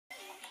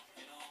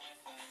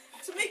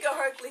Tamika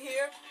Herkley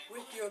here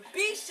with your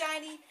Be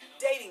Shiny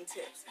dating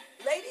tips.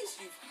 Ladies,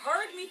 you've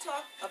heard me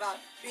talk about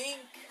being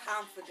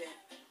confident.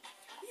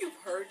 You've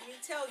heard me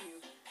tell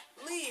you,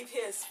 leave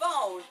his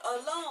phone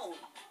alone.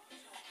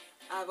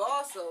 I've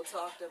also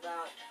talked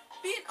about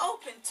being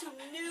open to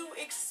new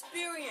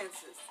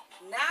experiences.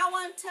 Now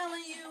I'm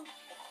telling you,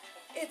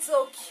 it's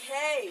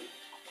okay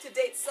to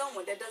date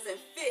someone that doesn't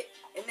fit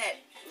in that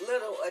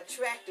little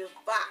attractive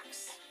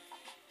box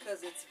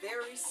because it's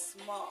very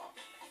small.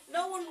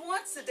 No one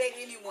wants to date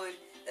anyone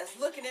that's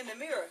looking in the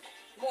mirror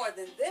more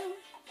than them.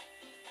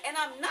 And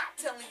I'm not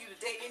telling you to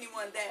date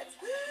anyone that's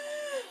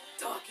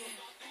talking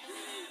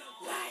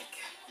like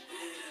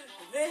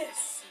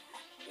this.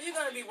 You're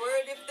going to be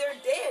worried if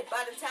they're dead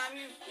by the time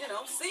you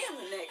see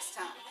them the next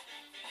time.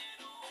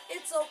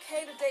 It's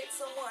okay to date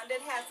someone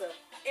that has an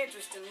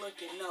interesting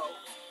looking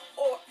nose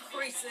or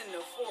crease in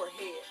the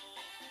forehead.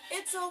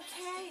 It's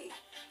okay.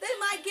 They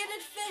might get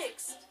it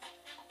fixed.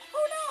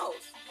 Who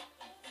knows?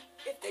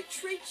 If they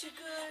treat you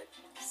good,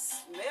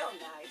 smell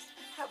nice,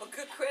 have a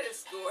good credit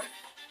score,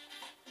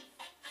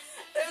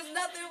 there's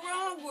nothing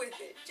wrong with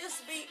it.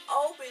 Just be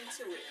open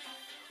to it.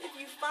 If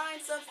you find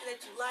something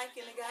that you like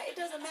in a guy, it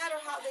doesn't matter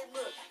how they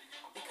look,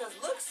 because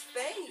looks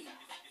fade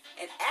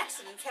and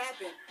accidents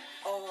happen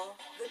all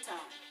the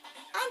time.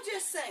 I'm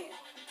just saying,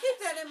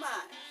 keep that in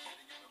mind,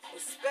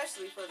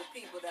 especially for the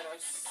people that are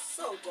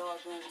so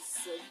doggone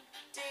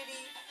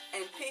sedity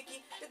and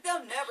picky that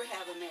they'll never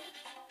have a man.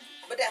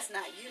 But that's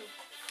not you.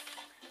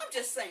 I'm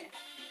just saying,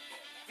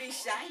 be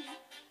shiny.